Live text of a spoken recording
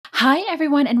Hi,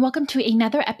 everyone, and welcome to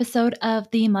another episode of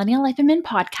the Millennial Life Admin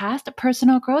podcast,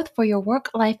 Personal Growth for Your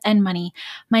Work, Life, and Money.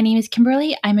 My name is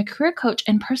Kimberly. I'm a career coach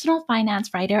and personal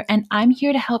finance writer, and I'm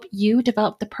here to help you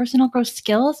develop the personal growth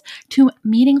skills to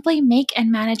meaningfully make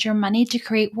and manage your money to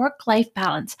create work-life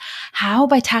balance. How?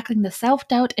 By tackling the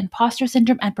self-doubt, imposter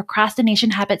syndrome, and procrastination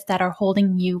habits that are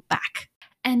holding you back.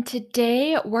 And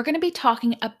today we're going to be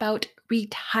talking about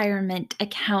retirement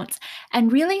accounts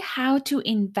and really how to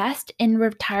invest in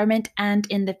retirement and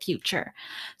in the future.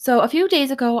 So, a few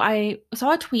days ago, I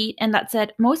saw a tweet and that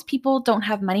said most people don't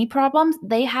have money problems,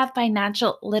 they have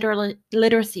financial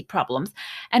literacy problems.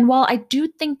 And while I do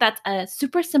think that's a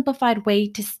super simplified way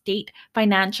to state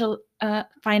financial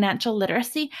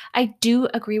literacy, I do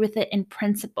agree with it in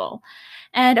principle.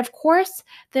 And of course,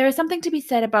 there is something to be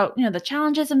said about, the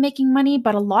challenges of making money,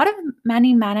 but a lot of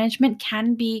money management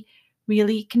can be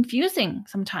really confusing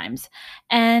sometimes.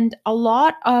 And a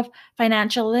lot of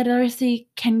financial literacy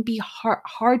can be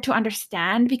hard to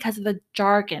understand because of the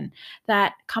jargon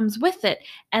that comes with it.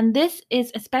 And this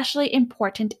is especially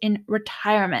important in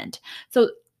retirement.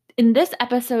 So in this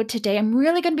episode today, I'm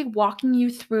really going to be walking you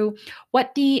through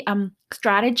what the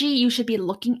strategy you should be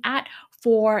looking at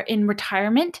for in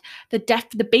retirement,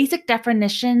 the basic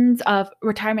definitions of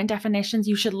retirement definitions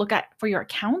you should look at for your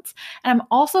accounts. And I'm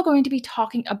also going to be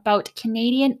talking about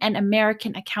Canadian and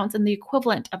American accounts and the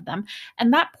equivalent of them.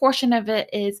 And that portion of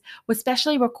it was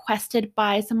specially requested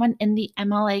by someone in the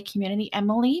MLA community,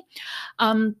 Emily,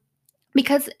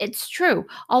 because it's true.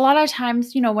 A lot of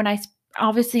times, when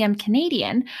obviously I'm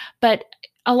Canadian, but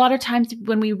a lot of times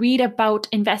when we read about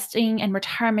investing and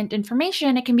retirement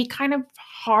information, it can be kind of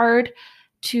hard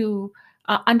to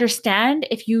understand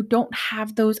if you don't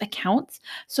have those accounts.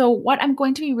 So, what I'm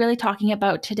going to be really talking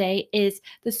about today is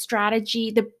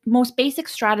the most basic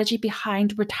strategy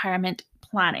behind retirement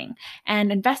planning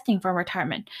and investing for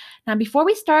retirement. Now, before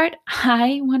we start,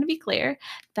 I want to be clear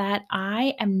that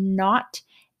I am not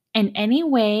in any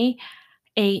way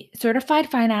a certified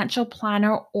financial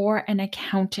planner or an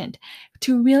accountant.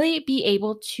 To really be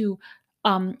able to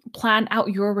plan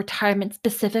out your retirement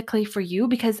specifically for you,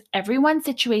 because everyone's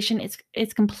situation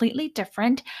is completely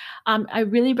different. I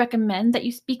really recommend that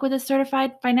you speak with a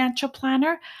certified financial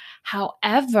planner.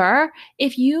 However,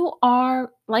 if you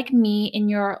are like me in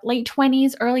your late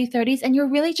 20s, early 30s, and you're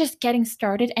really just getting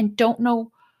started and don't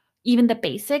know even the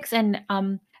basics and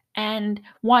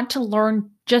want to learn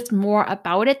just more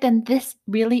about it, then this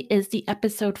really is the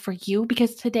episode for you,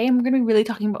 because today I'm going to be really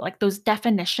talking about like those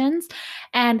definitions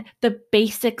and the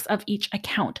basics of each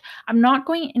account. I'm not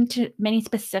going into many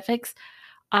specifics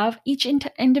of each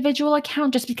individual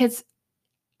account just because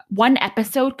one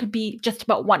episode could be just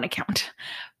about one account.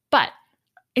 But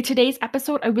in today's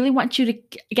episode, I really want you to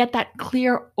get that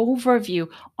clear overview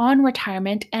on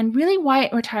retirement and really why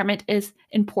retirement is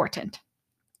important.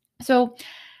 So,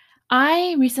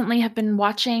 I recently have been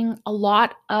watching a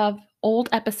lot of old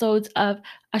episodes of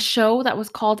a show that was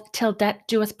called Till Death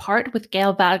Do Us Part with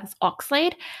Gail Bags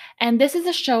Oxlade. And this is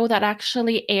a show that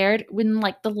actually aired in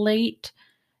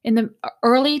in the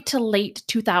early to late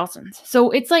 2000s. So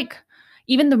it's like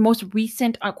even the most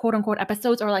recent quote unquote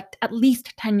episodes are like at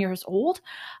least 10 years old.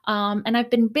 And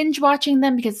I've been binge watching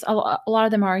them because a lot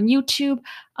of them are on YouTube.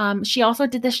 She also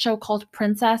did this show called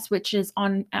Princess, which is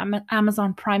on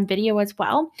Amazon Prime Video as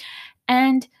well.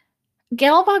 And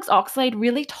Gail Boggs Oxlade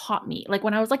really taught me, like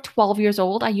when I was like 12 years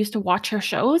old, I used to watch her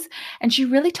shows, and she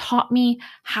really taught me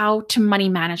how to money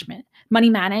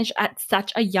manage at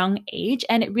such a young age.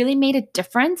 And it really made a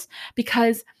difference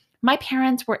because my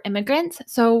parents were immigrants,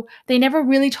 so they never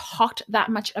really talked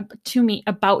that much to me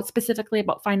specifically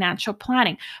about financial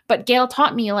planning. But Gail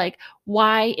taught me like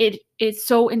why it is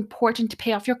so important to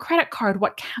pay off your credit card,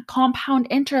 what compound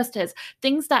interest is,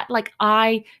 things that like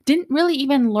I didn't really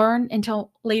even learn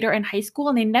until later in high school,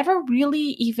 and they never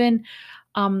really even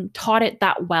taught it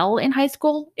that well in high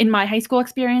school, in my high school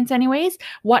experience anyways,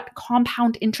 what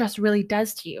compound interest really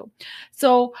does to you.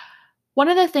 So one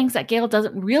of the things that Gail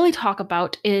doesn't really talk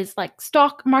about is like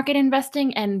stock market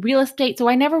investing and real estate. So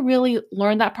I never really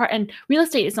learned that part. And real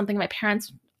estate is something my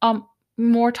parents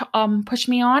more push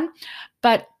me on.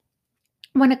 But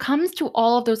when it comes to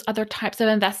all of those other types of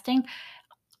investing,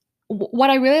 what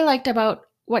I really liked about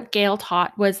what Gail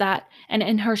taught was that, and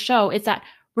in her show, is that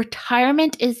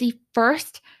retirement is the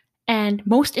first and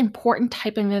most important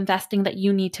type of investing that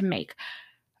you need to make.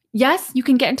 Yes, you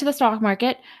can get into the stock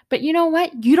market, but you know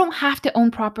what? You don't have to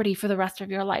own property for the rest of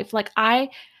your life. Like I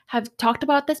have talked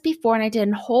about this before, and I did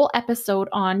a whole episode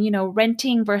on,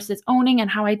 renting versus owning and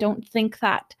how I don't think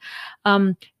that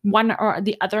one or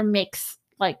the other makes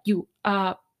like you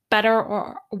better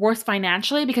or worse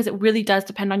financially, because it really does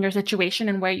depend on your situation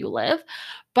and where you live.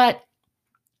 But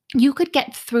you could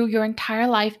get through your entire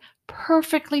life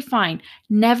perfectly fine,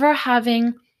 never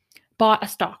having bought a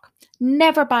stock,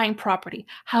 never buying property.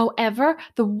 However,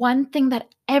 the one thing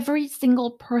that every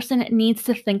single person needs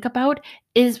to think about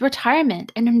is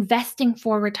retirement and investing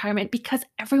for retirement, because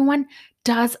everyone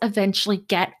does eventually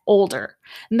get older.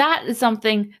 And that is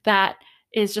something that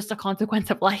is just a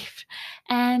consequence of life.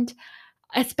 And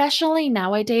especially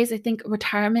nowadays, I think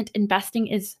retirement investing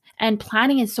and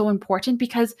planning is so important,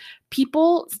 because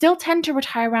people still tend to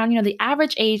retire around, the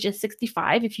average age is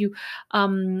 65 if you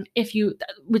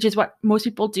which is what most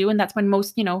people do, and that's when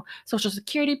most, social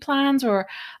security plans or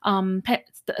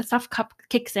stuff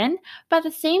kicks in. But at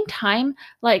the same time,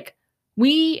 like,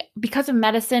 because of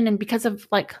medicine and because of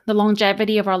like the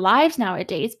longevity of our lives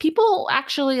nowadays, people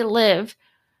actually live,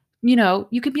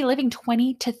 you could be living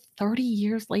 20 to 30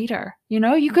 years later,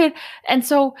 you could. And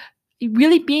so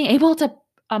really being able to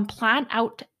plan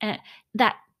out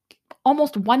that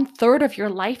almost 1/3 of your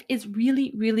life is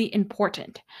really, really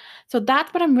important. So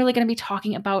that's what I'm really going to be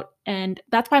talking about. And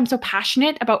that's why I'm so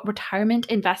passionate about retirement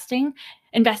investing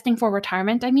for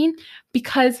retirement. I mean,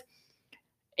 because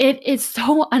it is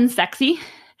so unsexy,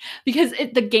 because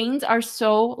the gains are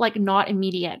so like not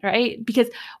immediate, right? Because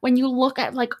when you look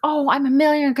at like, oh, I'm a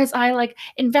millionaire because I like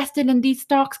invested in these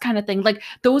stocks kind of thing, like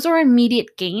those are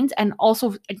immediate gains and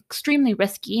also extremely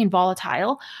risky and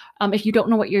volatile if you don't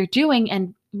know what you're doing.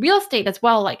 And real estate as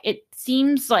well, like it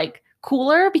seems like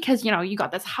cooler because you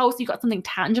got this house, you got something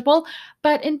tangible,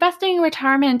 but investing in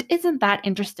retirement isn't that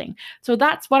interesting. So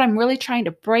that's what I'm really trying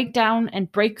to break down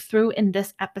and break through in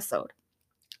this episode.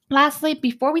 Lastly,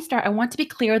 before we start, I want to be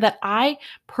clear that I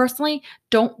personally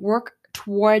don't work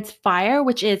towards FIRE,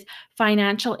 which is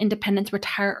financial independence,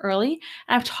 retire early.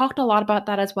 And I've talked a lot about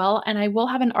that as well. And I will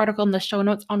have an article in the show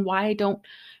notes on why I don't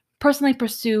personally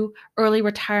pursue early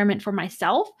retirement for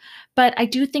myself. But I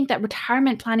do think that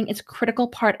retirement planning is a critical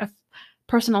part of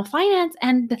personal finance.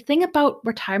 And the thing about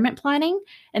retirement planning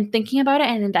and thinking about it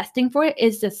and investing for it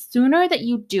is the sooner that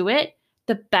you do it,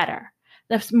 the better.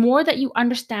 The more that you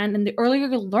understand and the earlier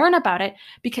you learn about it,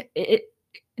 because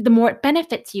the more it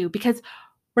benefits you, because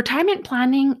retirement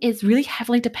planning is really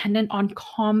heavily dependent on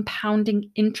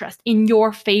compounding interest in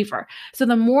your favor. So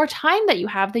the more time that you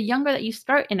have, the younger that you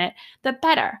start in it, the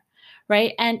better,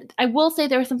 right? And I will say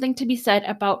there is something to be said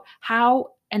about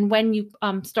how and when you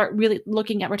start really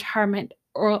looking at retirement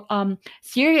or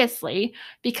seriously,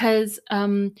 because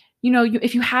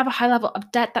if you have a high level of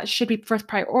debt, that should be first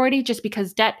priority, just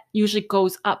because debt usually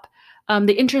goes up.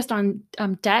 The interest on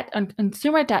debt, on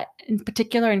consumer debt in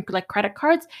particular, and like credit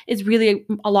cards, is really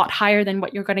a lot higher than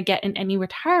what you're going to get in any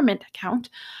retirement account.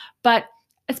 But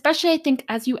especially, I think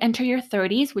as you enter your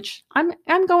 30s, which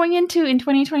I'm going into in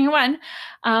 2021,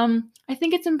 I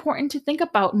think it's important to think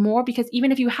about more, because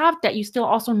even if you have debt, you still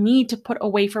also need to put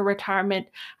away for retirement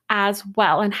as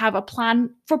well and have a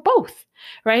plan for both,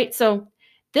 right? So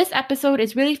this episode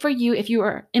is really for you if you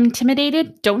are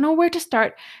intimidated, don't know where to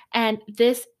start, and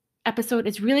this episode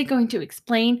is really going to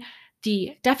explain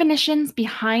the definitions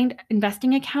behind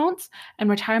investing accounts and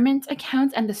retirement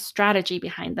accounts and the strategy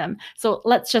behind them. So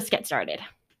let's just get started.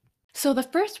 So the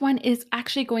first one is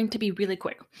actually going to be really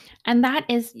quick. And that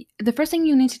is, the first thing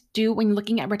you need to do when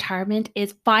looking at retirement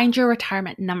is find your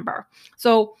retirement number.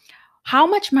 So how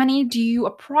much money do you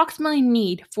approximately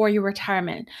need for your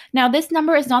retirement? Now, this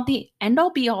number is not the end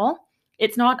all be all.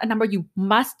 It's not a number you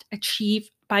must achieve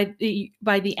by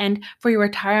the end for your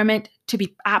retirement to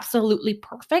be absolutely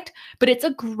perfect, but it's a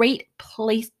great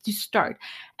place to start.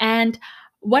 And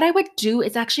what I would do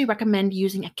is actually recommend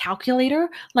using a calculator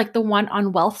like the one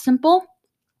on Wealthsimple.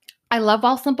 I love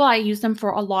Wealthsimple. I use them for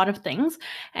a lot of things.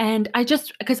 And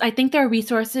because I think their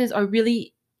resources are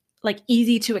really like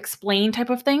easy to explain type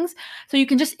of things. So you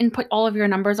can just input all of your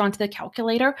numbers onto the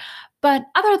calculator. But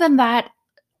other than that,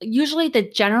 usually the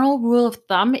general rule of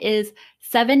thumb is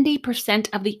 70%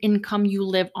 of the income you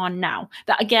live on now.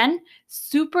 That, again,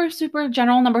 super, super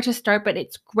general number to start, but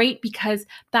it's great because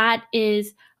that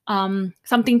is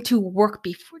something to work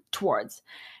towards.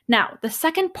 Now, the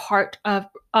second part of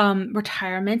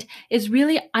retirement is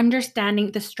really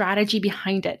understanding the strategy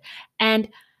behind it. And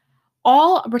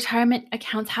all retirement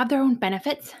accounts have their own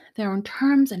benefits, their own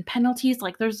terms and penalties.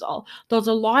 Like there's a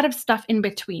lot of stuff in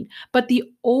between. But the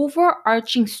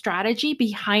overarching strategy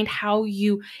behind how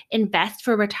you invest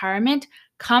for retirement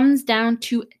comes down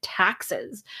to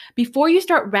taxes. Before you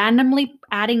start randomly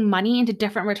adding money into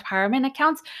different retirement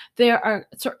accounts, there are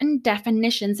certain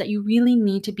definitions that you really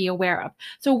need to be aware of.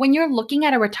 So when you're looking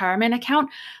at a retirement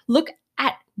account, look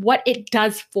at what it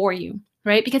does for you.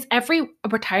 right? Because every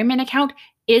retirement account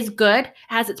is good,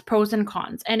 has its pros and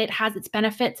cons, and it has its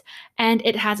benefits and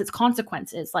it has its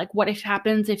consequences. Like what if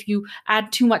happens if you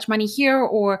add too much money here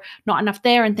or not enough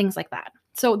there and things like that.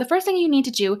 So the first thing you need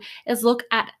to do is look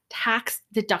at tax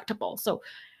deductible. So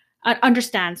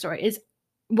is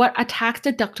what a tax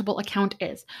deductible account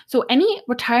is. So any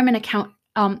retirement account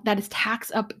that is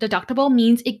tax deductible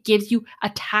means it gives you a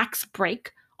tax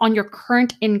break on your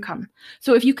current income.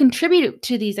 So if you contribute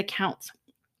to these accounts,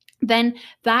 then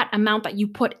that amount that you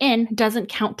put in doesn't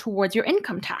count towards your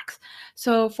income tax.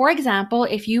 So, for example,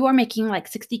 if you are making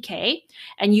like 60K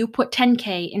and you put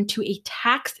 10K into a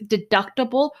tax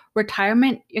deductible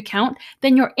retirement account,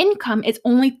 then your income is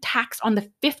only taxed on the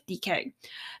 50K.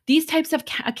 These types of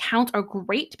accounts are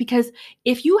great because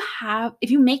if you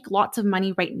make lots of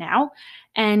money right now,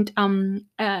 and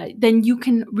then you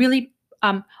can really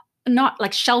not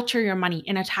like shelter your money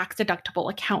in a tax deductible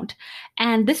account.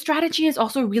 And this strategy is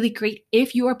also really great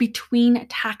if you are between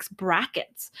tax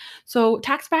brackets. So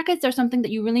tax brackets are something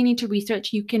that you really need to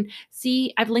research. You can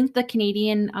see, I've linked the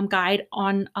Canadian guide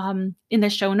on in the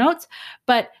show notes,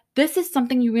 but this is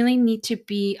something you really need to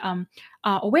be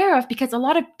aware of because a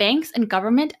lot of banks and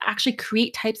government actually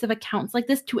create types of accounts like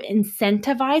this to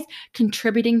incentivize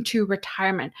contributing to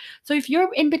retirement. So if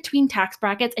you're in between tax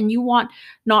brackets and you want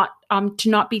to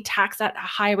not be taxed at a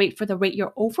high rate for the rate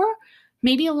you're over,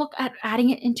 maybe look at adding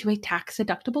it into a tax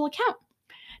deductible account.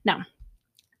 Now,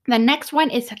 the next one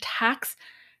is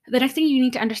the next thing you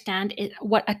need to understand is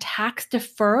what a tax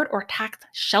deferred or tax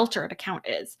sheltered account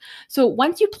is. So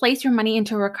once you place your money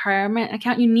into a retirement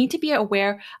account, you need to be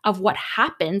aware of what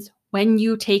happens when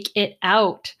you take it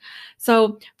out.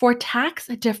 So for tax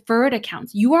deferred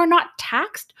accounts, you are not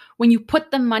taxed when you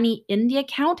put the money in the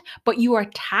account, but you are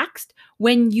taxed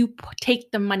when you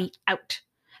take the money out.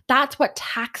 That's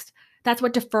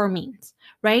what defer means,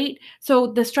 right? So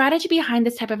the strategy behind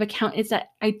this type of account is that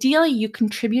ideally you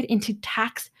contribute into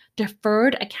tax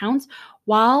deferred accounts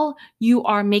while you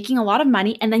are making a lot of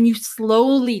money, and then you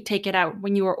slowly take it out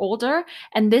when you are older,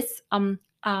 and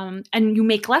and you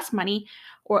make less money,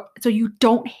 or so you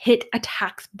don't hit a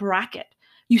tax bracket.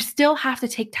 You still have to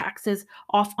take taxes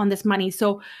off on this money.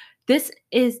 So this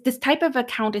type of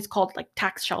account is called like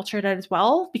tax sheltered as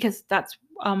well, because that's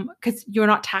because you're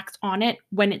not taxed on it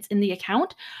when it's in the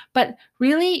account. But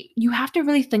really, you have to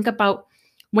really think about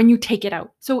when you take it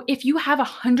out. So if you have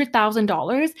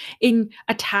 $100,000 in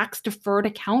a tax deferred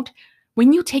account,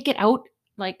 when you take it out,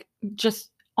 like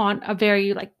just on a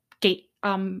very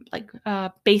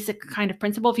basic kind of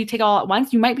principle, if you take it all at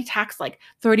once, you might be taxed like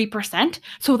 30%.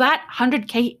 So that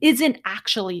 100K isn't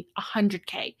actually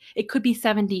 100K. It could be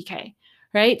 70K,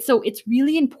 right? So it's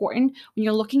really important when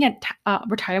you're looking at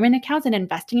retirement accounts and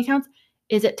investing accounts,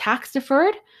 is it tax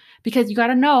deferred? Because you got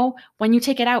to know when you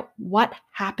take it out, what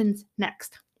happens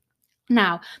next.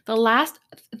 Now, the last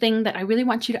thing that I really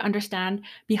want you to understand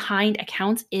behind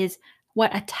accounts is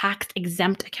what a tax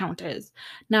exempt account is.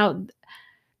 Now,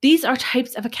 these are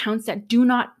types of accounts that do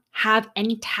not have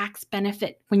any tax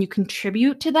benefit when you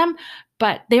contribute to them,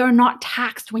 but they are not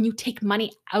taxed when you take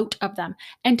money out of them.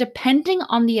 And depending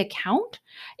on the account,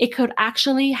 it could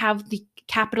actually have the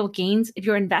capital gains if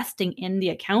you're investing in the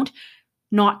account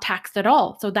not taxed at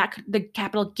all. So the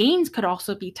capital gains could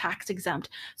also be tax exempt.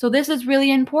 So this is really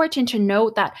important to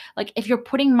note that like if you're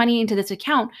putting money into this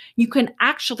account, you can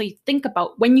actually think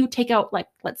about when you take out like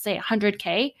let's say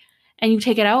 100K and you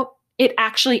take it out, it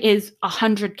actually is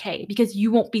 100K because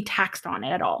you won't be taxed on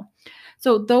it at all.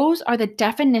 So those are the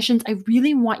definitions I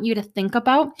really want you to think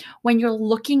about when you're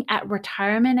looking at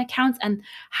retirement accounts and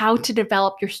how to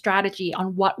develop your strategy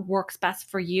on what works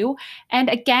best for you. And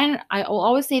again, I will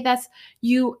always say this,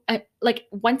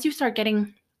 once you start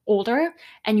getting older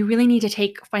and you really need to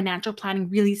take financial planning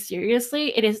really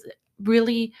seriously, it is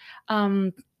really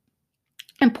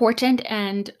important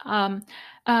and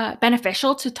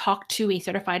beneficial to talk to a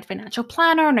certified financial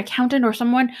planner, an accountant, or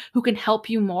someone who can help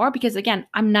you more. Because again,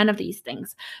 I'm none of these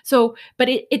things. So, but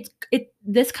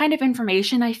this kind of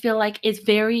information I feel like is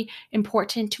very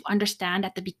important to understand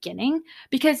at the beginning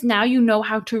because now you know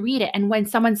how to read it. And when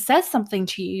someone says something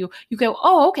to you, you go,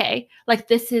 "Oh, okay, like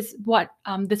this is what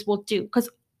this will do." Because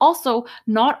also,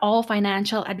 not all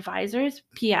financial advisors,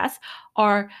 PS,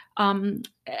 are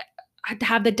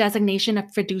have the designation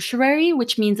of fiduciary,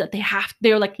 which means that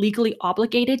they're like legally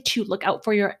obligated to look out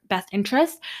for your best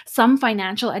interest. Some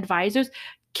financial advisors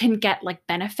can get like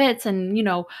benefits and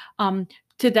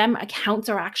to them, accounts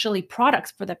are actually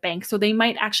products for the bank. So they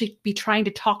might actually be trying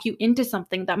to talk you into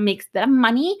something that makes them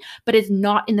money, but is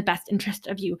not in the best interest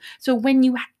of you. So when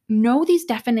you know these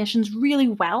definitions really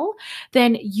well,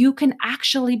 then you can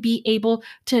actually be able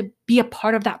to be a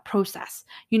part of that process.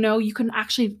 You can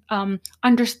actually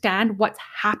understand what's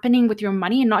happening with your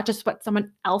money and not just what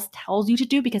someone else tells you to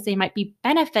do because they might be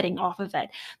benefiting off of it.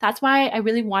 That's why I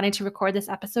really wanted to record this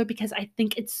episode, because I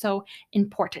think it's so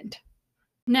important.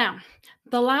 Now,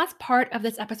 the last part of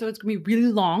this episode is going to be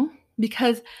really long,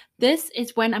 because this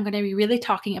is when I'm going to be really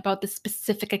talking about the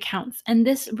specific accounts. And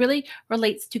this really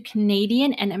relates to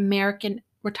Canadian and American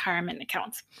retirement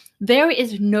accounts. There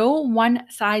is no one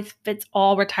size fits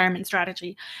all retirement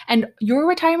strategy. And your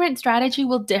retirement strategy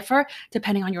will differ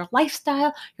depending on your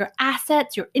lifestyle, your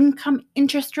assets, your income,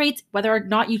 interest rates, whether or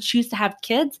not you choose to have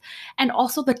kids, and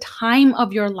also the time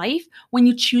of your life when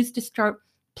you choose to start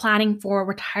planning for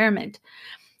retirement.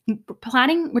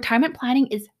 Retirement planning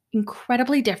is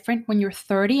incredibly different when you're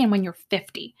 30 and when you're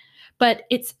 50. But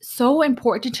it's so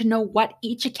important to know what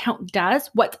each account does,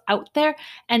 what's out there.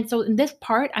 And so in this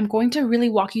part, I'm going to really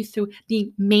walk you through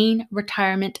the main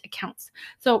retirement accounts.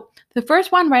 So the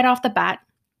first one right off the bat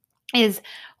is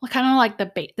kind of like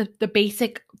the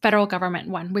basic federal government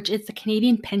one, which is the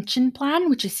Canadian Pension Plan,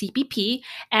 which is CPP.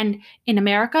 And in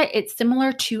America, it's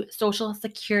similar to Social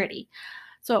Security.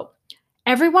 So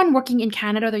everyone working in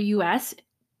Canada or the US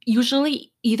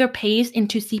usually either pays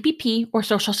into CPP or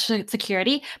Social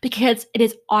Security because it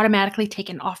is automatically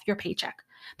taken off your paycheck.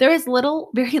 There is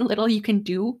very little you can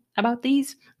do about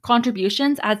these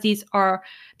contributions, as these are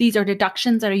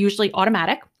deductions that are usually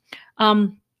automatic,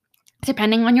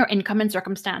 depending on your income and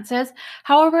circumstances.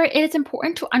 However, it is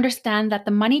important to understand that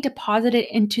the money deposited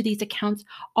into these accounts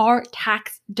are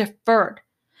tax deferred.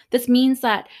 This means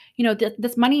that,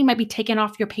 this money might be taken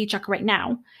off your paycheck right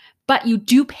now, but you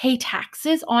do pay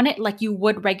taxes on it like you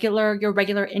would your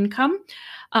regular income,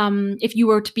 if you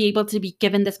were to be able to be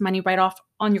given this money right off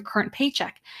on your current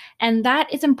paycheck. And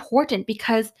that is important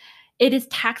because it is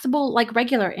taxable like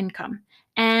regular income.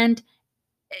 And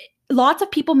lots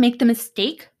of people make the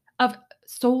mistake of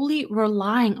solely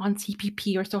relying on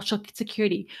CPP or Social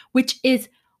Security, which is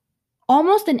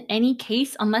almost in any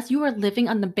case, unless you are living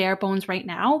on the bare bones right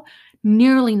now,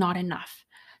 nearly not enough.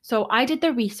 So I did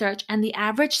the research, and the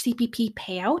average CPP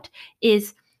payout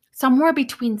is somewhere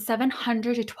between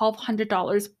 $700 to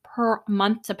 $1,200 per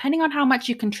month, depending on how much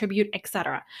you contribute,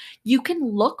 etc. You can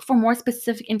look for more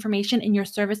specific information in your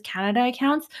Service Canada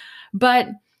accounts, but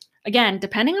again,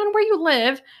 depending on where you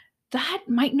live, that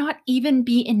might not even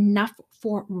be enough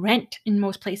for rent in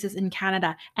most places in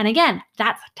Canada. And again,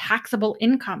 that's taxable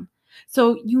income.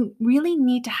 So you really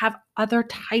need to have other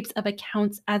types of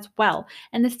accounts as well.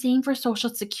 And the same for Social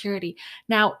Security.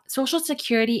 Now, Social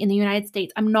Security in the United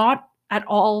States, I'm not at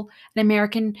all an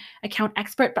American account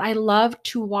expert, but I love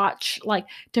to watch like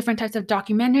different types of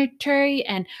documentary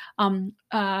and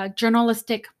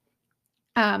journalistic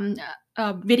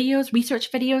videos,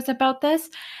 research videos about this,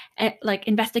 like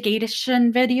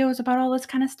investigation videos about all this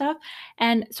kind of stuff.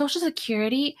 And Social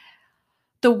Security,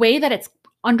 the way that it's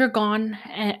undergone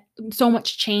so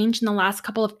much change in the last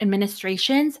couple of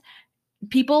administrations,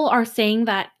 people are saying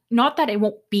that not that it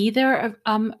won't be there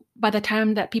by the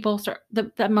time that people start,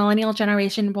 the millennial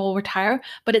generation will retire,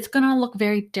 but it's going to look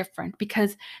very different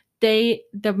because the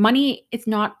money is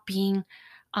not being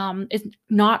is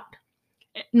not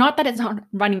that it's not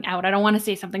running out. I don't want to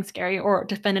say something scary or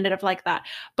definitive like that,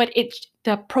 but it's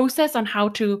the process on how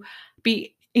to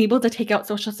be able to take out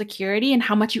Social Security and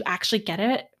how much you actually get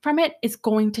it from it is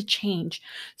going to change.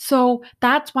 So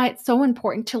that's why it's so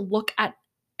important to look at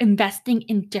investing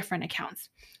in different accounts.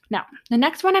 Now, the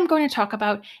next one I'm going to talk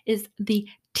about is the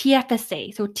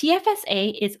TFSA. So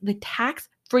TFSA is the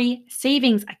tax-free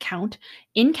savings account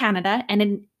in Canada,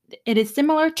 and it is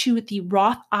similar to the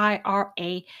Roth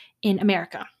IRA in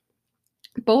America.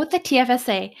 Both the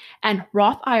TFSA and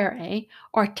Roth IRA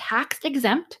are tax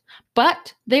exempt,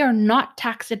 but they are not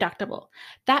tax deductible.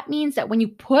 That means that when you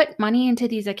put money into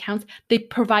these accounts, they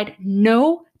provide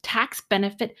no tax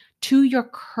benefit to your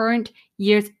current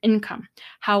year's income.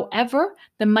 However,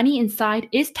 the money inside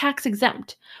is tax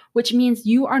exempt, which means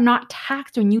you are not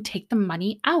taxed when you take the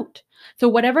money out. So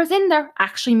whatever's in there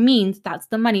actually means that's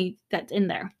the money that's in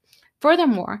there.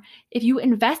 Furthermore, if you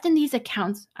invest in these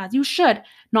accounts, as you should,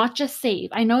 not just save.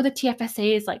 I know the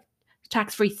TFSA is like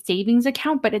tax-free savings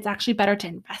account, but it's actually better to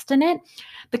invest in it.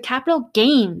 The capital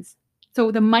gains, so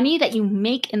the money that you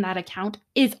make in that account,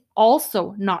 is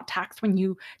also not taxed when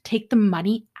you take the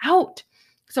money out.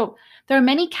 So there are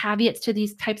many caveats to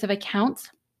these types of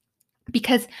accounts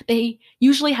because they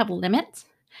usually have limits.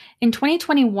 In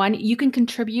 2021, you can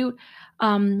contribute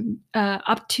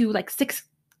up to like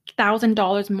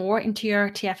 $6,000 more into your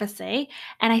TFSA.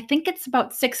 And I think it's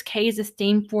about 6K is the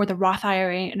same for the Roth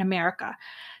IRA in America.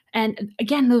 And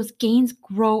again, those gains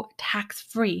grow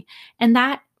tax-free. And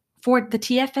that for the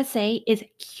TFSA is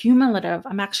cumulative.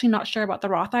 I'm actually not sure about the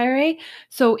Roth IRA.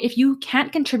 So if you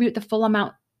can't contribute the full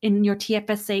amount in your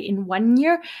TFSA in 1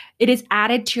 year, it is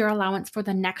added to your allowance for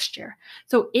the next year.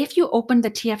 So if you opened the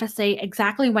TFSA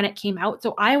exactly when it came out,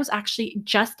 so I was actually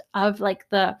just of like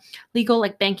the legal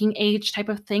like banking age type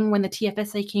of thing when the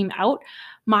TFSA came out,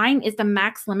 mine is the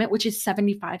max limit, which is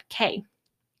 75K.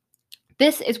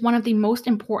 This is one of the most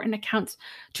important accounts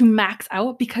to max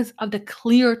out because of the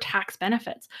clear tax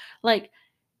benefits. Like,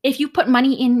 if you put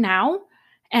money in now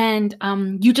and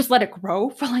you just let it grow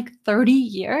for like 30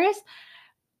 years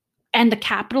and the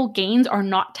capital gains are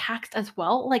not taxed as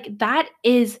well, like that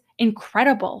is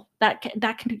incredible. That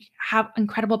can have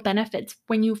incredible benefits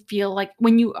when you feel like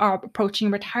when you are approaching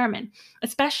retirement.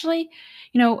 Especially,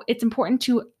 it's important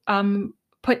to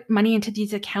put money into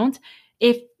these accounts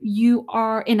if you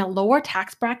are in a lower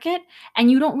tax bracket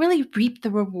and you don't really reap the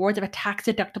rewards of a tax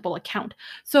deductible account.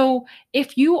 So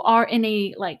if you are in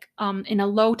a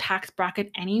low tax bracket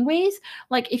anyways,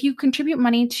 like if you contribute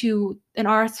money to an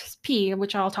RSP,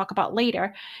 which I'll talk about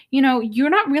later, you're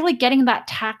not really getting that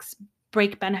tax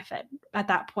break benefit at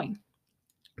that point.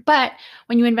 But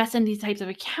when you invest in these types of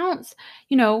accounts,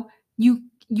 you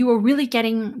are really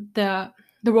getting the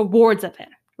rewards of it,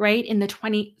 right? In the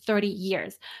 20, 30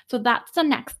 years. So that's the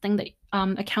next thing that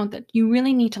account that you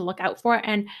really need to look out for.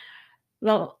 And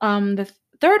the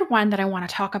third one that I want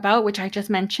to talk about, which I just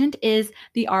mentioned, is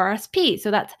the RSP. So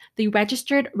that's the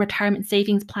Registered Retirement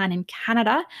Savings Plan in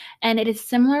Canada, and it is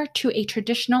similar to a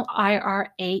traditional IRA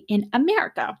in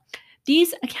America.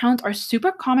 These accounts are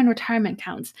super common retirement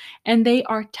accounts, and they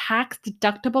are tax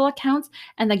deductible accounts,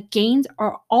 and the gains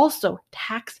are also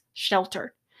tax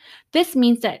sheltered. This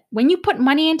means that when you put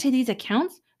money into these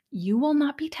accounts, you will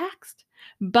not be taxed,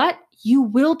 but you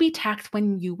will be taxed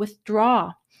when you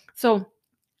withdraw. So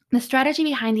the strategy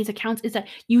behind these accounts is that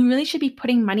you really should be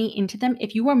putting money into them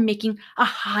if you are making a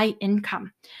high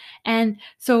income. And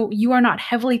so you are not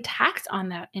heavily taxed on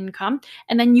that income,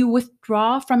 and then you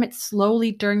withdraw from it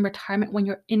slowly during retirement when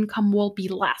your income will be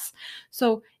less.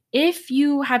 So if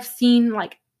you have seen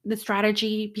like the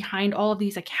strategy behind all of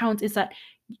these accounts is that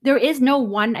there is no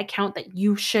one account that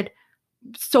you should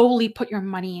solely put your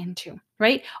money into,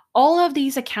 right? All of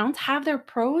these accounts have their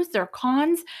pros, their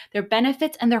cons, their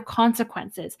benefits, and their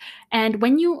consequences. And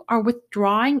when you are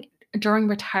withdrawing during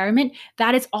retirement,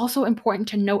 that is also important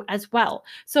to note as well.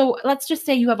 So let's just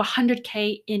say you have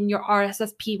 100K in your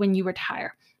RSSP when you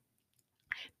retire.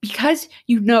 Because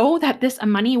you know that this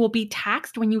money will be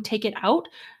taxed when you take it out,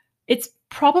 it's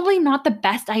probably not the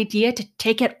best idea to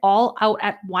take it all out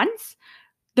at once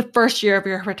the first year of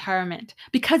your retirement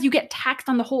because you get taxed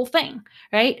on the whole thing,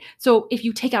 right? So if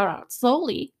you take out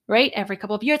slowly, right, every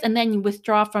couple of years, and then you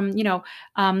withdraw from, your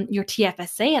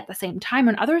TFSA at the same time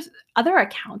and other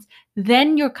accounts,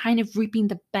 then you're kind of reaping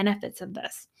the benefits of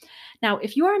this. Now,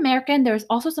 if you are American, there's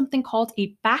also something called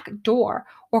a backdoor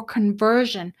or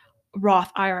conversion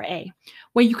Roth IRA,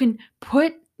 where you can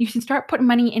start putting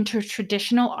money into a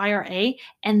traditional IRA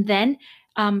and then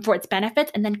for its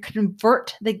benefits, and then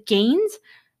convert the gains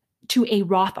to a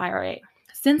Roth IRA.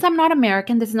 Since I'm not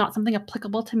American, this is not something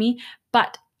applicable to me,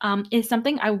 but is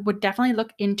something I would definitely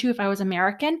look into if I was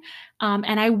American.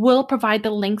 And I will provide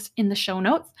the links in the show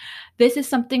notes. This is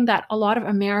something that a lot of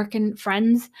American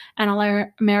friends and a lot of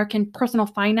American personal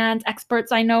finance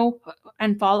experts I know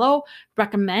and follow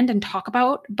recommend and talk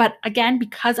about. But again,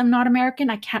 because I'm not American,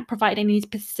 I can't provide any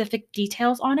specific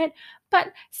details on it, but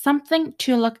something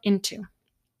to look into.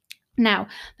 Now,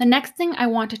 the next thing I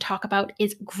want to talk about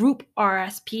is group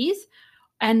RSPs.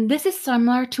 And this is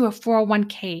similar to a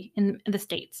 401k in the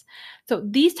States. So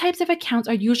these types of accounts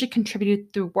are usually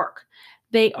contributed through work.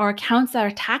 They are accounts that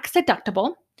are tax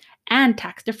deductible and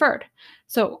tax deferred.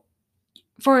 So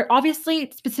for obviously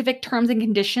specific terms and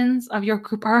conditions of your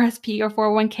group RSP or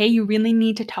 401k, you really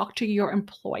need to talk to your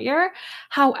employer.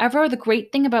 However, the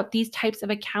great thing about these types of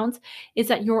accounts is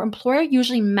that your employer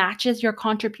usually matches your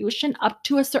contribution up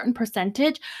to a certain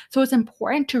percentage. So it's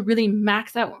important to really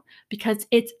max out because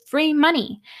it's free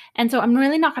money. And so I'm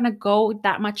really not going to go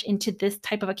that much into this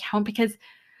type of account because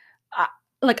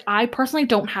I personally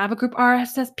don't have a group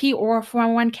RSSP or a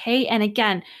 401k. And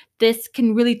again, this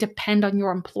can really depend on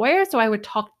your employer. So I would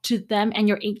talk to them and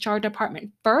your HR department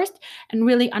first and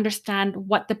really understand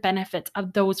what the benefits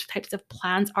of those types of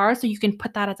plans are so you can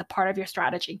put that as a part of your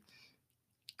strategy.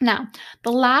 Now,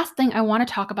 the last thing I want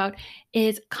to talk about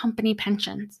is company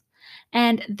pensions.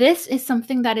 And this is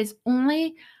something that is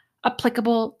only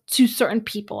applicable to certain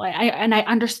people. I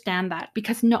understand that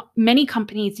because many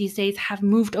companies these days have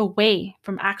moved away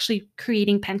from actually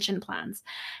creating pension plans.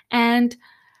 And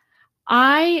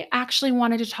I actually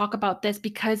wanted to talk about this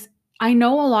because I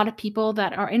know a lot of people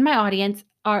that are in my audience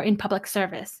are in public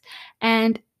service.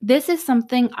 And this is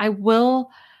something I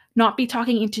will not be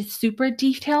talking into super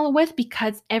detail with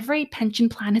because every pension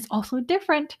plan is also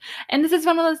different. And this is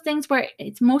one of those things where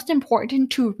it's most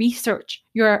important to research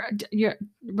your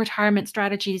retirement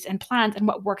strategies and plans and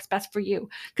what works best for you.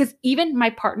 Because even my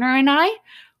partner and I,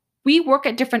 we work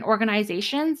at different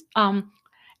organizations,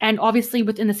 and obviously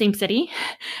within the same city,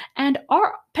 and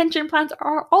our pension plans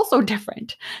are also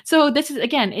different. So this is,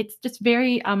 again, it's just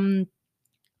very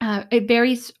it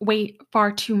varies way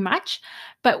far too much.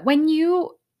 But when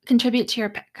you contribute to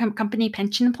your company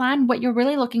pension plan, what you're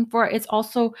really looking for is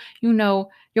also,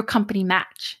 your company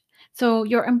match. So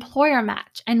your employer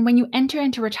match. And when you enter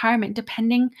into retirement,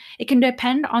 it can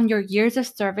depend on your years of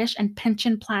service and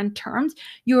pension plan terms.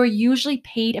 You are usually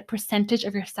paid a percentage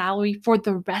of your salary for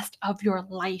the rest of your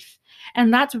life.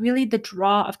 And that's really the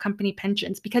draw of company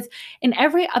pensions, because in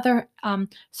every other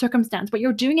circumstance, what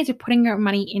you're doing is you're putting your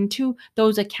money into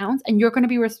those accounts and you're going to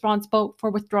be responsible for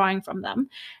withdrawing from them.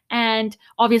 And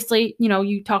obviously,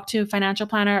 you talk to a financial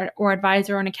planner or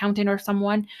advisor or an accountant or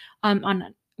someone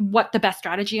on what the best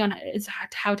strategy on is,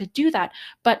 how to do that.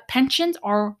 But pensions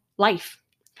are life,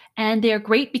 and they're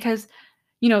great because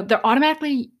they're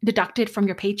automatically deducted from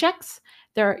your paychecks.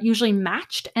 They're usually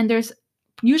matched, and there's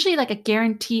usually like a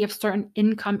guarantee of certain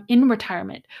income in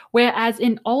retirement. Whereas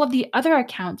in all of the other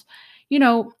accounts, you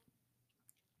know,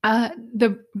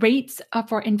 the rates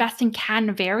for investing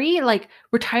can vary. Like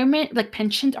retirement, like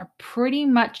pensions are pretty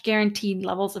much guaranteed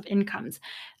levels of incomes.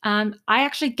 I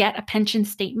actually get a pension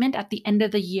statement at the end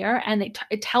of the year, and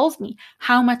it tells me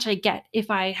how much I get if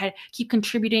I had keep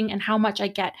contributing and how much I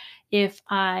get if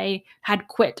I had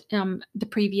quit the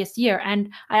previous year. And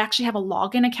I actually have a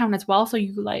login account as well, so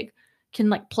you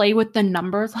can play with the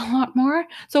numbers a lot more.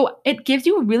 So it gives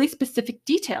you really specific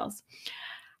details.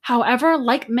 However,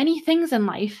 like many things in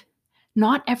life,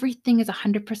 not everything is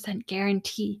 100%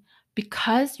 guarantee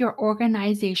because your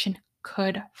organization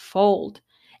could fold.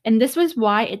 And this was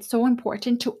why it's so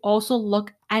important to also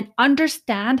look and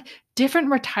understand different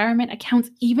retirement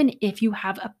accounts, even if you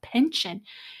have a pension.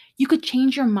 You could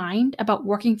change your mind about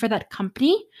working for that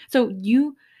company.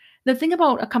 The thing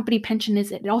about a company pension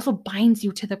is it also binds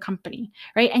you to the company,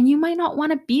 right? And you might not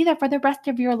want to be there for the rest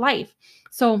of your life.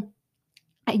 So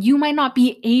you might not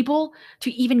be able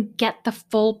to even get the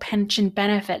full pension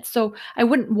benefits. So I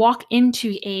wouldn't walk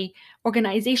into a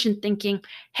organization thinking,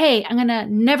 hey, I'm going to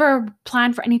never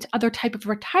plan for any other type of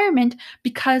retirement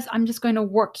because I'm just going to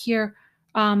work here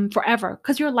forever,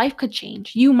 because your life could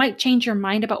change. You might change your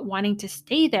mind about wanting to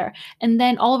stay there. And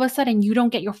then all of a sudden you don't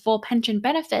get your full pension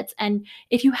benefits. And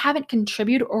if you haven't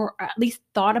contributed or at least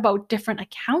thought about different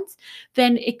accounts,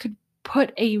 then it could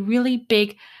put a really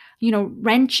big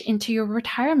wrench into your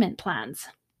retirement plans.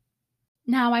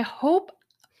 Now, I hope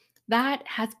that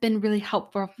has been really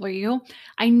helpful for you.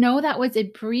 I know that was a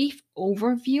brief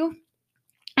overview.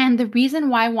 And the reason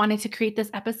why I wanted to create this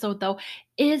episode, though,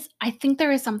 is I think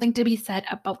there is something to be said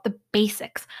about the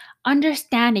basics.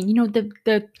 Understanding,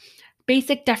 the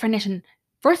basic definition.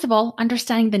 First of all,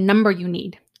 understanding the number you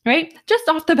need, right? Just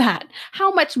off the bat,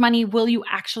 how much money will you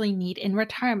actually need in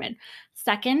retirement?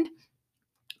 Second,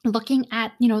 looking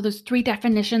at those three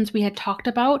definitions we had talked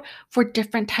about for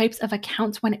different types of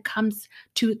accounts when it comes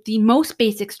to the most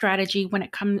basic strategy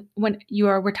when you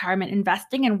are retirement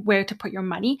investing and where to put your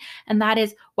money. And that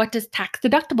is, what does tax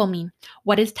deductible mean?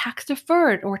 What is tax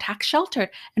deferred or tax sheltered?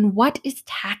 And what is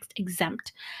tax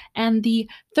exempt? And the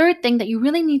third thing that you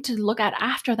really need to look at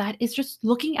after that is just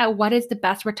looking at what is the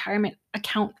best retirement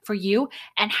account for you,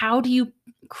 and how do you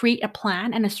create a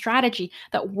plan and a strategy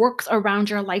that works around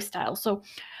your lifestyle. So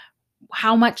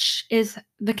how much is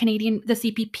the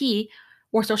CPP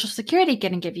or Social Security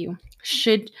going to give you?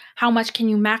 How much can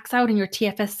you max out in your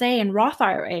TFSA and Roth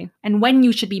IRA, and when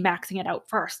you should be maxing it out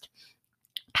first?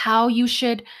 How you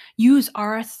should use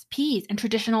RSPs and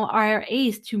traditional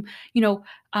IRAs to,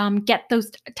 get those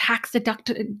tax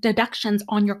deductions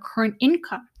on your current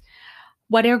income.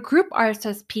 What are group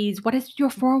RSPs? What is your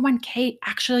 401k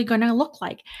actually going to look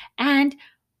like? And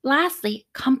Lastly,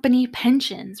 company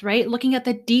pensions, right? Looking at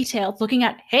the details, looking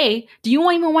at, hey, do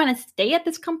you even want to stay at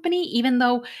this company, even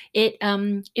though it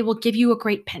will give you a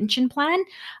great pension plan?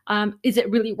 Is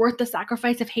it really worth the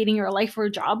sacrifice of hating your life for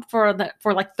a job for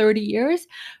like 30 years?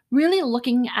 Really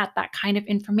looking at that kind of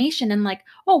information and like,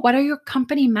 oh, what are your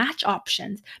company match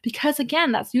options? Because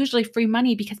again, that's usually free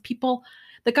money because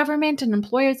the government and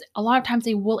employers, a lot of times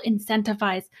they will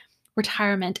incentivize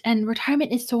retirement, and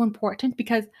retirement is so important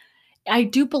because I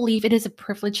do believe it is a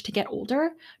privilege to get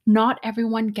older. Not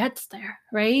everyone gets there,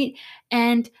 right?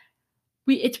 And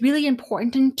it's really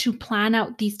important to plan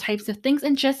out these types of things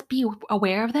and just be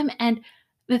aware of them. And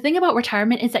the thing about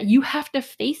retirement is that you have to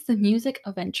face the music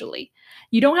eventually.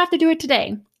 You don't have to do it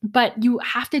today, but you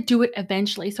have to do it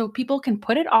eventually. So people can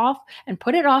put it off and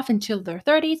put it off until their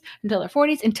 30s, until their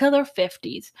 40s, until their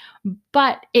 50s.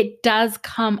 But it does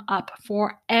come up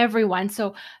for everyone.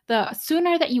 So the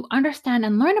sooner that you understand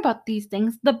and learn about these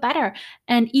things, the better.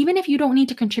 And even if you don't need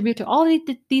to contribute to all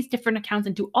these different accounts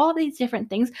and do all these different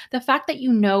things, the fact that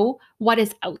you know what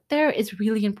is out there is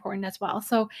really important as well.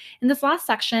 So in this last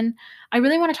section, I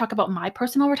really want to talk about my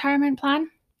personal retirement plan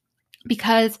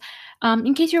because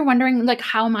in case you're wondering, like,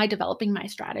 how am I developing my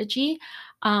strategy?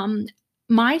 Um,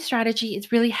 my strategy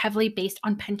is really heavily based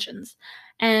on pensions.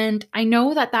 And I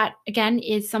know that again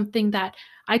is something that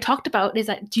I talked about, is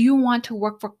that, do you want to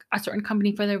work for a certain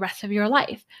company for the rest of your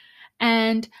life?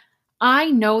 And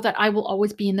I know that I will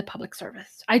always be in the public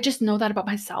service. I just know that about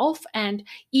myself. And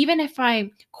even if I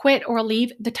quit or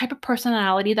leave, the type of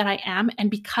personality that I am,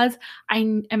 and because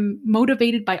I am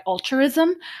motivated by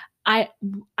altruism, I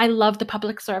I love the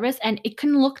public service, and it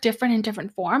can look different in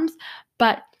different forms,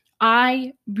 but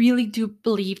I really do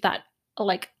believe that,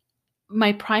 like,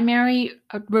 my primary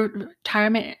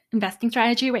retirement investing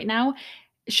strategy right now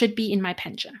should be in my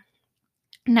pension.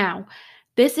 Now,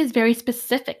 this is very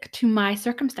specific to my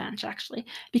circumstance, actually,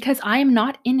 because I am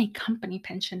not in a company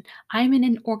pension. I'm in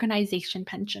an organization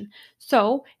pension.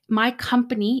 So my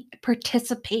company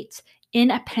participates in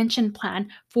a pension plan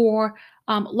for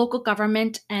local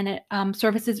government and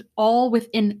services all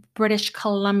within British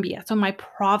Columbia, so my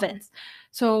province.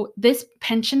 So this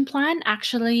pension plan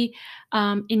actually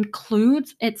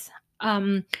includes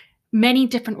um, many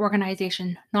different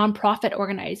organizations, nonprofit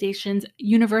organizations,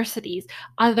 universities,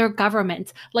 other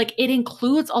governments. Like, it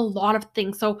includes a lot of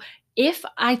things. So if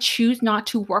I choose not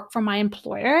to work for my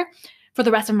employer for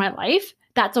the rest of my life,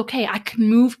 that's okay. I can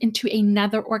move into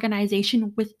another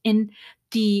organization within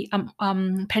the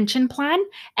pension plan,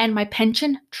 and my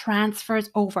pension transfers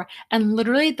over. And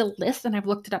literally, the list, and I've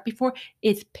looked it up before,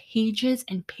 is pages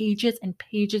and pages and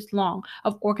pages long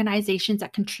of organizations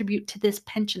that contribute to this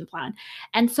pension plan.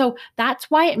 And so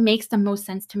that's why it makes the most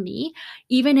sense to me,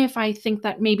 even if I think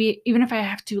that maybe, even if I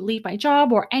have to leave my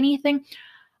job or anything,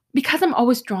 because I'm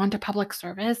always drawn to public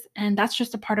service and that's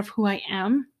just a part of who I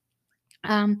am.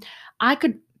 um, I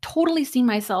could totally see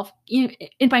myself in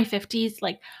my 50s,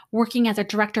 like, working as a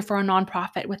director for a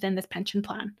nonprofit within this pension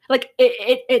plan. Like,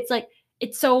 it's like,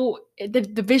 it's so,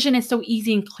 the vision is so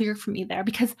easy and clear for me there,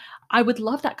 because I would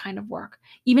love that kind of work.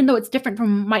 Even though it's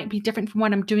might be different from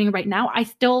what I'm doing right now,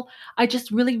 I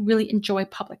just really, really enjoy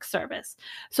public service.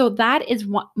 So that is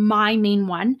my main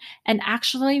one. And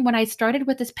actually, when I started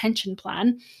with this pension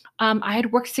plan, I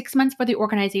had worked 6 months for the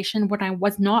organization when I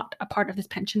was not a part of this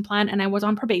pension plan and I was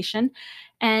on probation.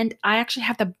 And I actually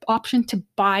have the option to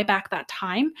buy back that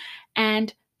time.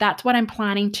 And that's what I'm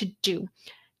planning to do.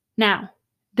 Now,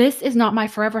 this is not my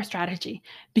forever strategy,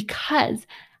 because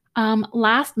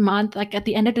last month, like at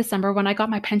the end of December, when I got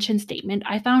my pension statement,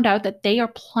 I found out that they are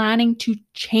planning to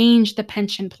change the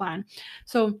pension plan.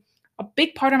 So, a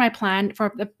big part of my plan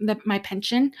for my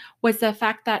pension was the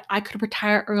fact that I could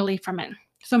retire early from it.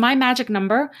 So my magic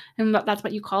number, and that's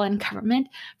what you call it in government,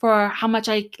 for how much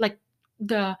I like,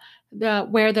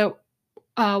 where the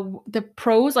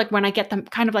pros, like when I get them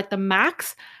kind of like the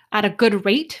max at a good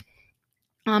rate,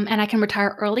 and I can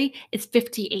retire early, is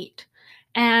 58.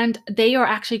 And they are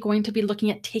actually going to be looking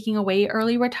at taking away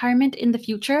early retirement in the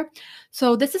future.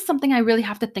 So this is something I really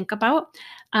have to think about.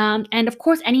 And of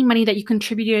course, any money that you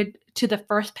contributed to the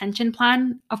first pension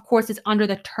plan, of course, is under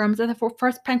the terms of the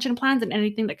first pension plans, and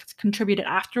anything that's contributed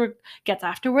after gets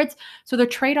afterwards. So the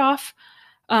trade-off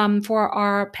for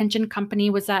our pension company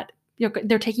was that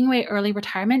they're taking away early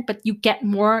retirement, but you get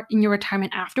more in your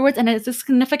retirement afterwards, and it's a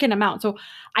significant amount. So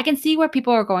I can see where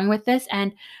people are going with this,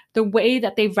 and the way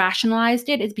that they've rationalized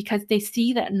it is because they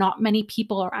see that not many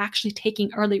people are actually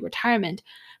taking early retirement,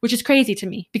 which is crazy to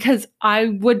me, because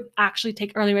I would actually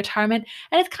take early retirement,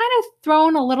 and it's kind of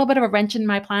thrown a little bit of a wrench in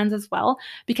my plans as well,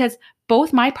 because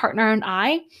both my partner and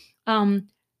I, um,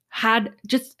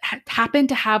 happened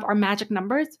to have our magic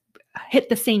numbers hit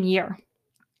the same year.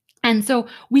 And so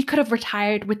we could have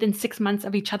retired within 6 months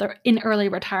of each other in early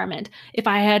retirement if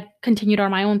I had continued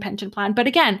on my own pension plan. But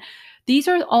again, these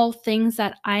are all things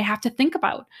that I have to think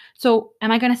about. So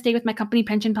am I going to stay with my company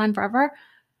pension plan forever?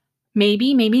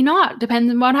 Maybe, maybe not. Depends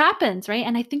on what happens, right?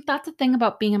 And I think that's the thing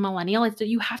about being a millennial is that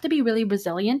you have to be really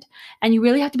resilient and you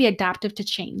really have to be adaptive to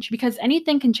change because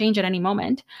anything can change at any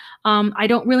moment. I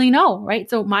don't really know, right?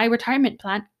 So my retirement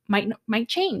plan might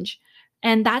change,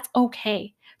 and that's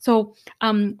okay. So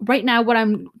right now, what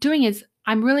I'm doing is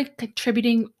I'm really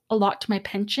contributing a lot to my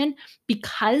pension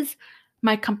because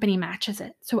my company matches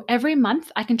it. So every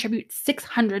month I contribute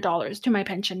 $600 to my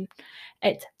pension.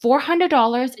 It's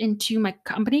 $400 into my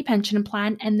company pension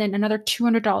plan and then another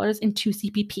 $200 into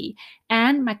CPP,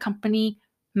 and my company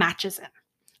matches it.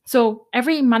 So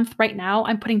every month right now,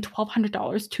 I'm putting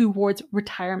 $1,200 towards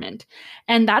retirement.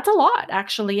 And that's a lot,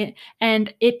 actually.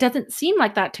 And it doesn't seem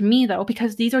like that to me, though,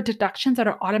 because these are deductions that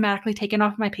are automatically taken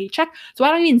off my paycheck. So I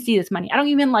don't even see this money. I don't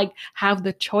even have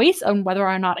the choice on whether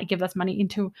or not I put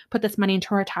this money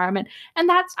into retirement. And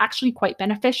that's actually quite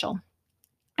beneficial.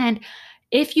 And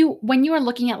when you are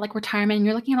looking at retirement and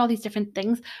you're looking at all these different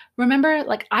things, remember,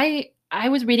 I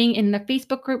was reading in the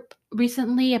Facebook group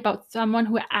recently about someone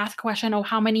who asked a question, oh,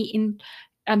 how many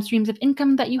streams of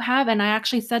income that you have? And I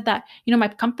actually said that, my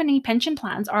company pension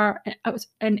plans are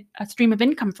a stream of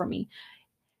income for me.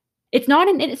 It's not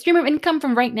a stream of income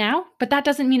from right now, but that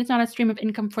doesn't mean it's not a stream of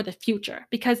income for the future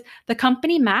because the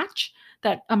company match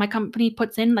that my company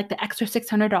puts in, like the extra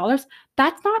 $600,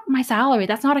 that's not my salary.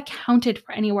 That's not accounted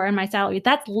for anywhere in my salary.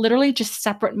 That's literally just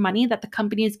separate money that the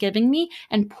company is giving me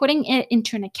and putting it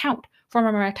into an account for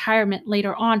my retirement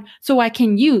later on so I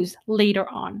can use later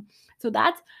on. So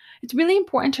it's really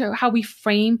important to how we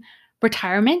frame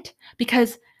retirement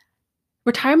because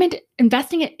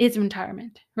investing is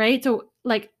retirement, right? So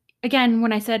again,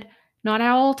 when I said not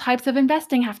all types of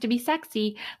investing have to be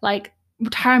sexy,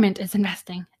 retirement is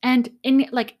investing. And in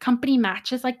company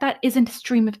matches like that isn't a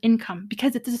stream of income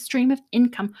because it's a stream of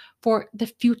income for the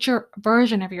future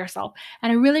version of yourself.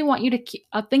 And I really want you to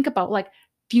think about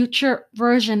future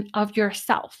version of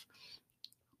yourself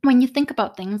when you think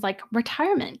about things like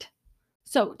retirement.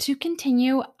 So to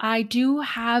continue, I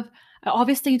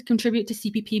obviously contribute to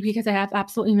CPP because I have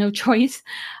absolutely no choice.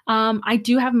 I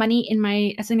do have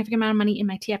a significant amount of money in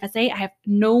my TFSA. I have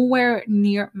nowhere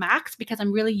near max because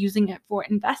I'm really using it for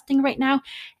investing right now.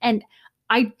 And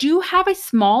I do have a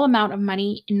small amount of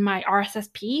money in my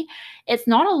RSSP. It's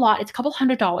not a lot. It's a couple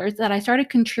 $100s that I started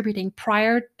contributing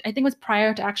prior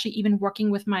to actually even working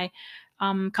with my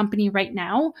company right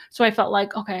now. So I felt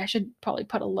like, okay, I should probably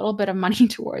put a little bit of money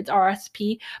towards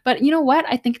RSP. But you know what?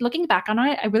 I think looking back on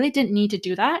it, I really didn't need to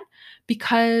do that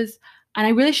and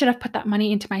I really should have put that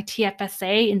money into my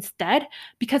TFSA instead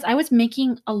because I was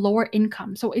making a lower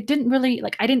income. So it didn't really,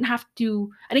 I didn't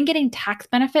get any tax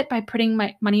benefit by putting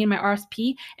my money in my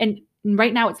RSP. And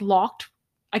right now it's locked.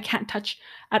 I can't touch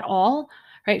at all,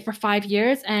 right, for 5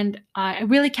 years. And I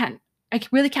really can't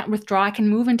withdraw. I can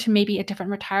move into maybe a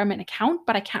different retirement account,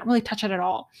 but I can't really touch it at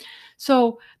all.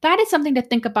 So that is something to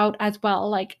think about as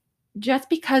well. Just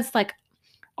because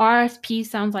RSP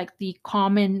sounds like the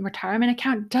common retirement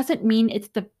account doesn't mean it's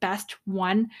the best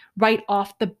one right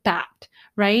off the bat,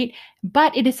 right?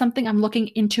 But it is something I'm looking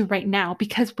into right now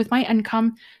because with my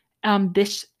income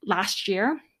this last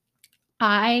year,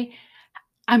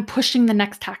 I'm pushing the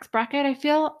next tax bracket, I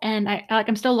feel, and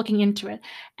I'm still looking into it.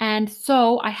 And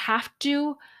so I have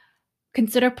to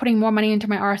consider putting more money into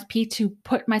my RSP to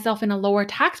put myself in a lower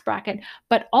tax bracket,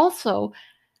 but also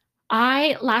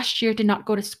I last year did not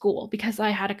go to school because I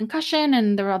had a concussion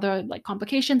and there were other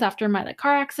complications after my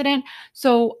car accident.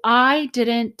 So I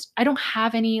don't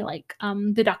have any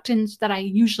deductions that I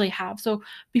usually have. So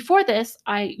before this,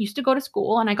 I used to go to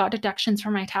school and I got deductions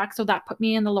for my tax. So that put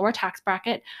me in the lower tax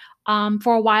bracket.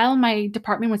 For a while, my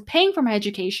department was paying for my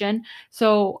education.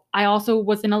 So I also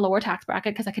was in a lower tax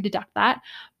bracket because I could deduct that.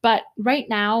 But right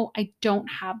now, I don't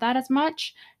have that as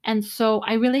much. And so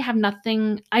I really have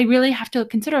nothing. I really have to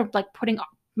consider putting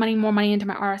more money into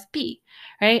my RSP,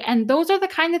 right? And those are the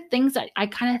kind of things that I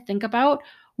kind of think about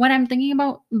when I'm thinking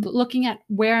about looking at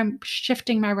where I'm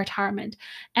shifting my retirement.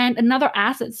 And another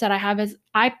asset that I have is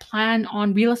I plan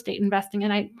on real estate investing.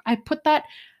 And I put that,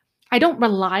 I don't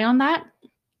rely on that,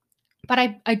 but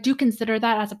I do consider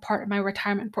that as a part of my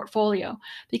retirement portfolio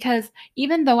because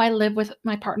even though I live with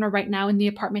my partner right now in the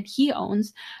apartment he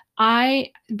owns,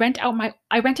 I rented out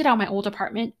my old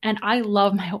apartment and I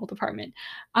love my old apartment.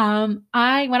 When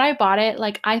I bought it,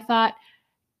 I thought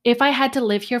if I had to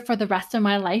live here for the rest of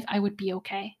my life, I would be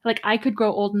okay. Like I could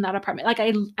grow old in that apartment. Like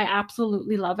I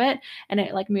absolutely love it. And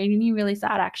it like made me really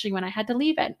sad actually when I had to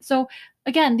leave it. So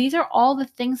again, these are all the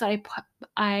things that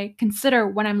I consider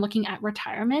when I'm looking at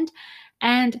retirement.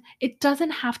 And it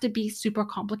doesn't have to be super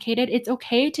complicated. It's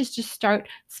okay to just start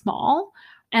small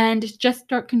and just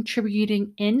start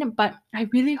contributing in. But I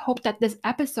really hope that this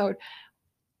episode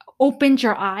opened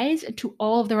your eyes to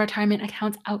all of the retirement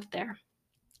accounts out there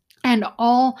and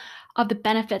all of the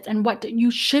benefits and what you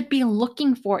should be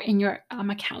looking for in your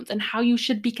accounts and how you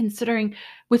should be considering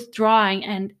withdrawing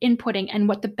and inputting and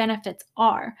what the benefits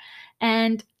are.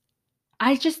 And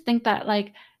I just think that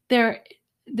like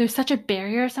there's such a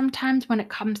barrier sometimes when it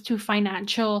comes to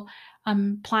financial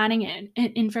planning and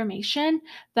information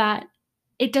that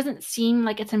it doesn't seem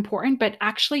like it's important, but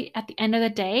actually at the end of the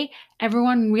day,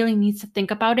 everyone really needs to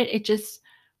think about it. It just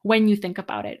when you think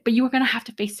about it, but you are going to have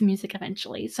to face the music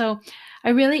eventually. So I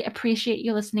really appreciate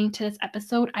you listening to this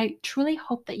episode. I truly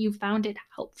hope that you found it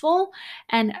helpful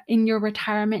and in your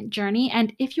retirement journey.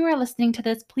 And if you are listening to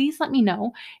this, please let me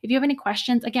know if you have any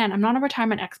questions. Again, I'm not a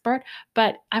retirement expert,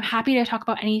 but I'm happy to talk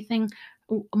about anything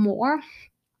more.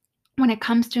 When it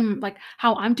comes to like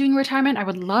how I'm doing retirement, I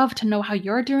would love to know how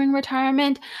you're doing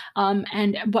retirement,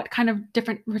 and what kind of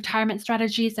different retirement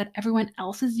strategies that everyone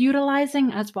else is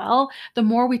utilizing as well. The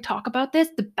more we talk about this,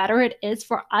 the better it is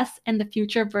for us and the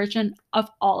future version of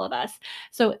all of us.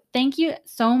 So thank you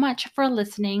so much for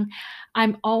listening.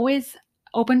 I'm always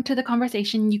open to the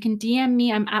conversation. You can DM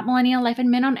me. I'm at Millennial Life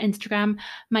Admin on Instagram.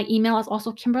 My email is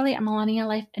also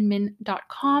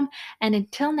Kimberly@millenniallifeadmin.com. And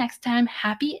until next time,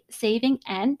 happy saving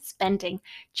and spending.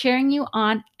 Cheering you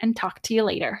on and talk to you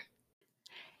later.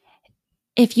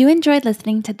 If you enjoyed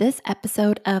listening to this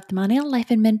episode of the Millennial Life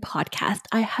Admin podcast,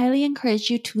 I highly encourage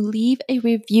you to leave a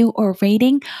review or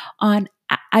rating on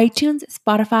iTunes,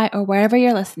 Spotify, or wherever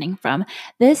you're listening from.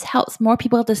 This helps more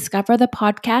people discover the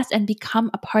podcast and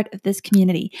become a part of this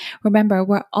community. Remember,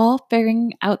 we're all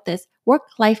figuring out this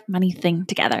work-life money thing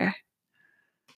together.